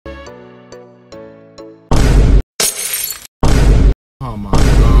Oh my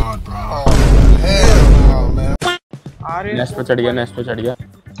god, bro. Hell no, man. Nest पे चढ़ गया, नेस्ट पे चढ़ गया।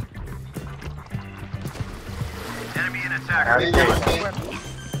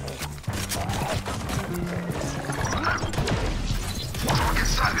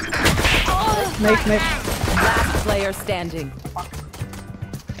 Nice. Last player standing.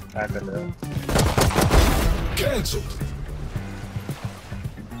 Cancelled.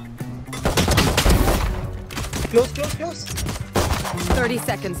 Close. 30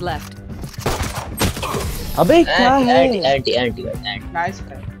 seconds left. अबे क्या है? Anti. Nice.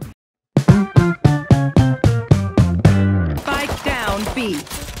 Spike down B.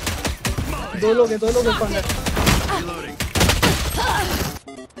 दो लोग हैं corner.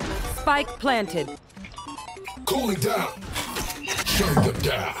 Spike planted. Cooling down. Shutting them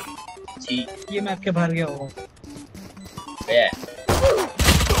down. ये मैप के बाहर गया होगा।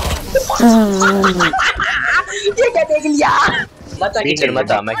 ये क्या देख लिया? मत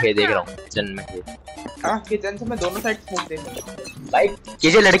मैं खेल देख रहा हूँ किचन में। हाँ किचन से मैं दोनों साइड स्मोक दे दूँ। भाई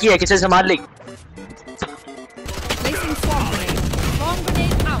किसी लड़की है, किसी से मार ली। Placing swarm grenade. Swarm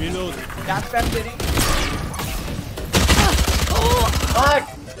grenade out. Gas pipe दे रही।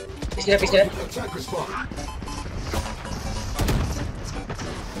 पीछे Attacker spawn.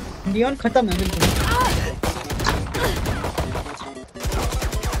 नियॉन खत्म है बिल्कुल।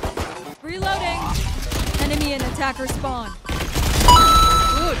 Reloading. Enemy and attacker spawn.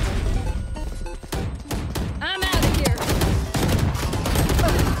 Good. I'm out of here.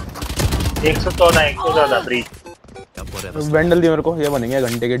 114 breach. वेंडल दी मेरे को, ये बनेंगे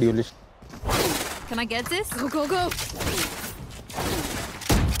घंटे के dualist. Can I get this? Go.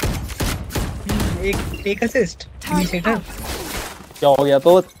 एक असिस्ट। इनिशिएटर। क्या हो गया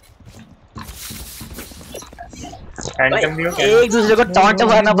तो? एक दूसरे को टॉन्ट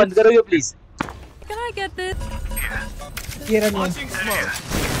मारना बंद करोगे please? Can I get this? ये रन वन।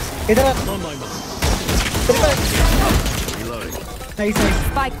 इधर। Nice.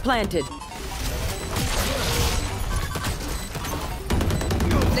 Spike planted.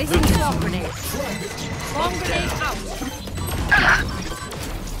 Placing swarm grenade. Swarm grenade out.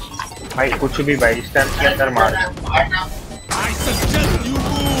 भाई कुछ भी भाई डिस्टेंस के अंदर मार।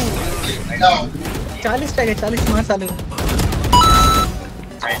 40 टैग है, 40 मार साले को।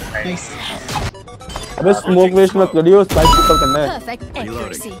 Nice. अबे स्मोक वेस्ट मत करियो, स्पाइक के ऊपर करना है। Perfect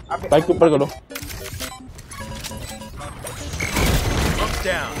accuracy. स्पाइक के ऊपर करो।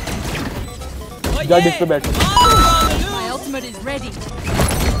 जा डिस्क पे बैठ। My ultimate is ready.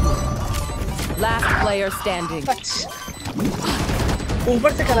 Last player standing.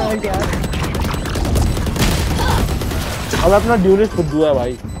 ऊपर से करा यार। अब अपना ड्यूलिस्ट खुद हुआ है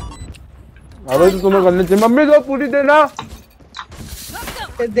भाई। अबे तो तुम्हें करने चाहिए। मम्मी को पूरी देना।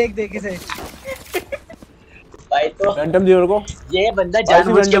 देख इसे। भाई तो रैंडम दी मेरे को। ये बंदा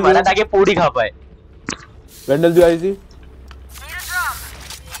जानबूझ के मारा ताकि पूरी खा पाए। वेंडल दी आई थी।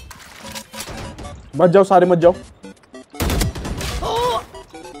 मत जाओ, सारे मत जाओ।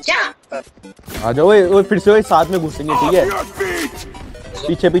 क्या? आ जाओ, ओए फिर से साथ में घुसेंगे, ठीक है?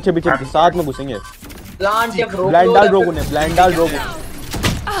 पीछे साथ में घुसेंगे। प्लांट या ब्रो। ब्लाइंड डाल रोगो ने, ब्लाइंड डाल रोगो।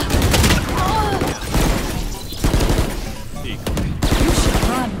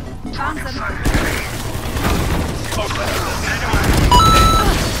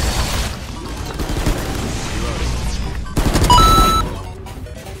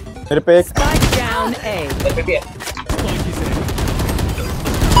 मेरे पे एक Spike down A.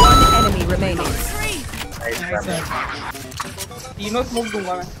 One enemy remaining. तीनों स्मोक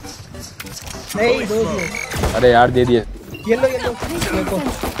दूंगा मैं। नहीं दो। अरे यार दे दिए। येलो देखो।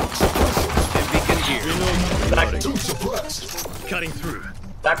 Two suppressed. Cutting through.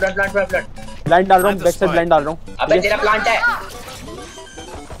 Plant. Blind डाल रहा हूँ, बैक से ब्लाइंड डाल रहा हूँ। अबे तेरा प्लांट है।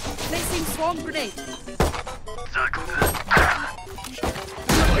 Placing swarm grenade.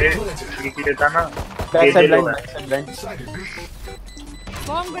 ये देता ना। Back side blind.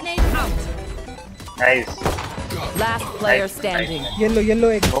 Swarm grenade out. Nice. Last player standing. Yellow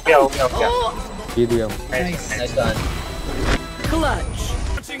एक। हो गया। ये दिया। Nice. Clutch.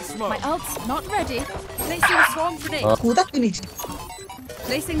 My ult's not ready. Placing swarm grenade. कूदा क्यों नीचे?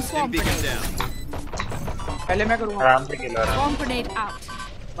 Placing swarm grenade. पहले मैं करूँगा। आराम से खेलो। Swarm grenade out.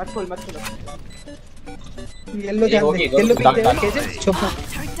 मत खोल। येलो जान दे। येलो पीक दे। कैसे? छुप।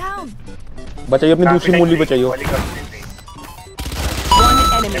 Turret down. बचाइए अपनी दूसरी मूली बचाइए। One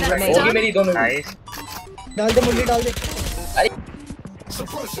enemy remaining. होगी मेरी दोनों। नाइस। डाल दे मुंडी डाल दे। अरे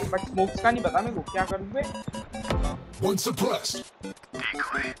बट स्मोक्स का नहीं पता मेरे को क्या करूँ बे। One suppressed.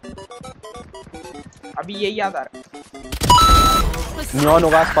 अभी यही याद आ रहा है। नियॉन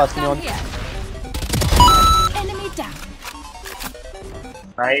होगा आसपास, नियॉन। Enemy down.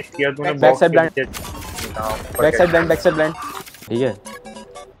 नाइस किया तूने back side blind back side blind ठीक है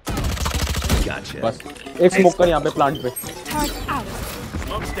बस एक स्मोक कर यहाँ पे प्लांट पे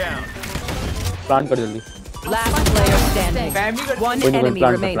प्लांट कर जल्दी Last player standing. One Win, enemy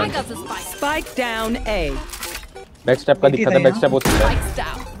plant, remaining. I got the spike. Spike down A. Back step का दिक्कत है बैक स्टेप हो सकता है Spike's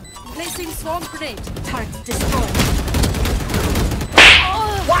down. Placing swarm grenade. Target destroyed.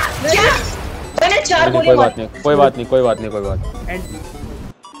 मैंने 4 गोली कोई मारी। बात नहीं कोई बात नहीं कोई बात नहीं कोई बात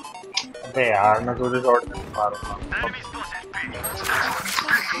अबे यार मैं तुझे शॉट मारूंगा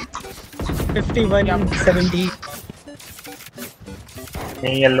 51-70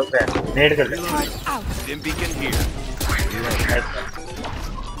 नहीं येलो पे नेट कर ले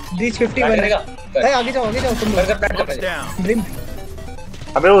Reach 51 करेगा अरे आगे जाओ तुम लोग कर प्लांट कर ड्रीम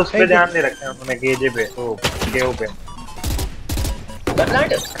अबे उस पे ध्यान नहीं रखते हैं उन्होंने केजे पे तो केओ पे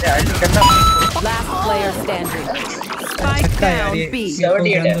प्लांट अरे आज करना Last player standing. Spike अच्छा यार down ये B.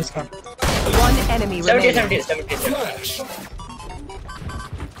 78 है उसका One enemy 70 remaining. 70 70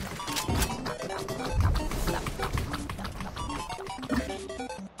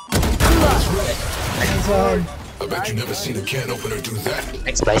 Flash. I bet you never seen a can opener do that.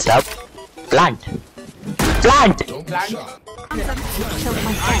 next price up plant Don't be shy.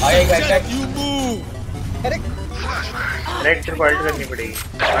 आएगा अरे डायरेक्ट सिर्फ अल्ट करनी पड़ेगी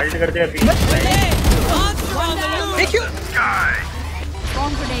अल्ट करते अभी देखियो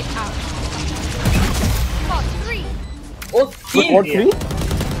Swarm grenade out. Spot 3. ओ और 3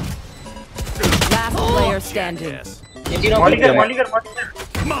 Last player standing. ये तीनों मॉली कर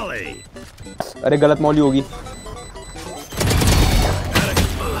अरे गलत मौली होगी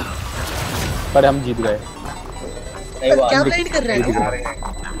पर हम जीत गए नहीं हुआ क्या ब्लाइंड कर रहा है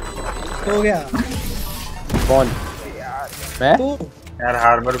हो गया कौन मैं तू यार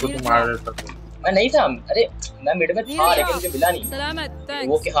हार्बर को तू मार देता तू मैं नहीं था अरे मैं मिड में था लेकिन मुझे मिला नहीं Salamat. वो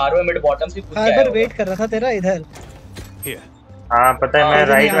Thanks. कि हार्बर मिड बॉटम से पूछ के हार्बर आया वेट कर रहा था तेरा इधर हाँ पता है मैं हाँ,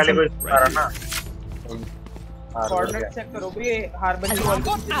 राइट यहाँ वाले से- को मारा ना कोऑर्डिनेट चेक करो भी हार्बर की वॉल पे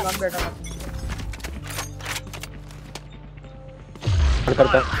दुकान बैठा था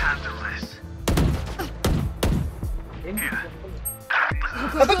करता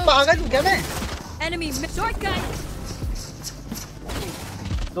अबे पागल हूं क्या मैं Enemy mid. Short guy.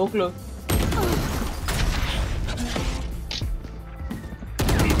 दो क्लोज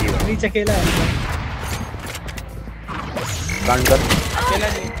नीचे अकेला है प्लांट कर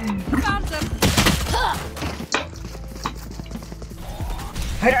Found them.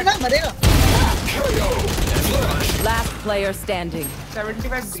 हटना मरेगा Last player standing.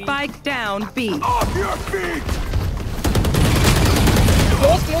 75 Spike down B.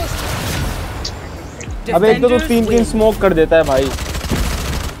 Close अब एक तो 3 स्मोक कर देता है भाई